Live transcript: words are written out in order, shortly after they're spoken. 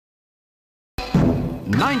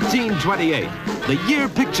1928, the year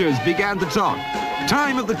pictures began to talk.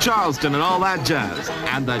 Time of the Charleston and all that jazz.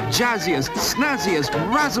 And the jazziest, snazziest,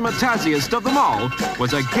 razzmatazziest of them all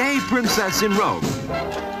was a gay princess in Rome.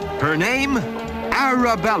 Her name,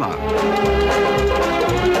 Arabella.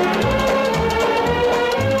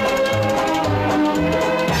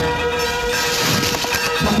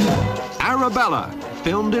 Arabella,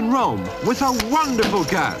 filmed in Rome with a wonderful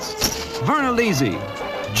cast. Virna, Lisi,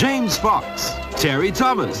 James Fox, Terry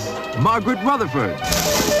Thomas, Margaret Rutherford.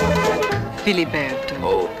 Filiberto.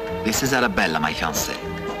 Oh, this is Arabella, my fiancée.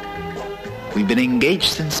 We've been engaged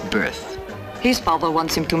since birth. His father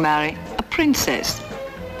wants him to marry a princess.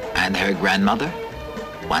 And her grandmother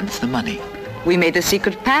wants the money. We made a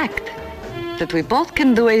secret pact that we both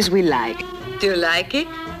can do as we like. Do you like it?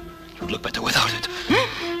 You'd look better without it.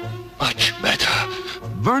 Much better.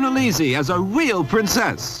 Virna Lisi as a real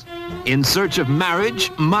princess, in search of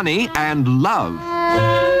marriage, money, and love.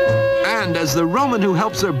 And as the Roman who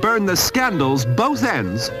helps her burn the scandals both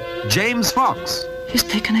ends, James Fox. He's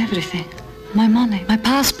taken everything. My money, my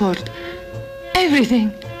passport,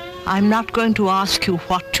 everything. I'm not going to ask you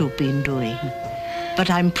what you've been doing,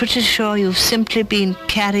 but I'm pretty sure you've simply been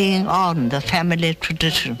carrying on the family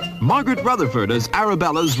tradition. Margaret Rutherford as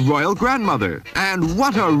Arabella's royal grandmother. And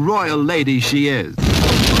what a royal lady she is.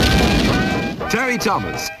 Terry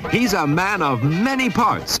Thomas, he's a man of many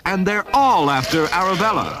parts, and they're all after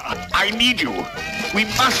Arabella. I need you. We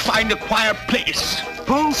must find a quiet place.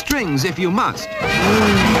 Pull strings if you must.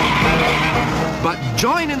 But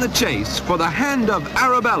join in the chase for the hand of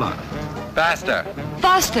Arabella. Faster.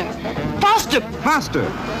 Faster! Faster! Faster!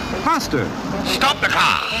 Faster! Stop the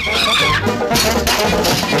car.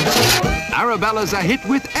 Arabella's a hit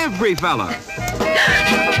with every fella.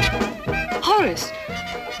 Horace!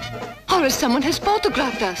 Horace, someone has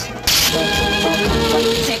photographed us.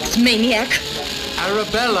 Sex maniac.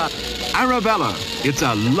 Arabella. Arabella. It's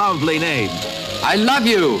a lovely name. I love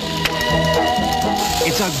you.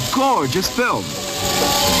 It's a gorgeous film.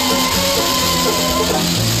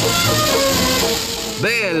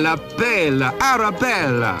 Bella, bella,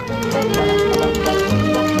 Arabella.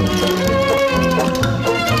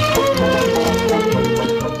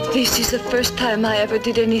 This is the first time I ever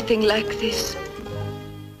did anything like this.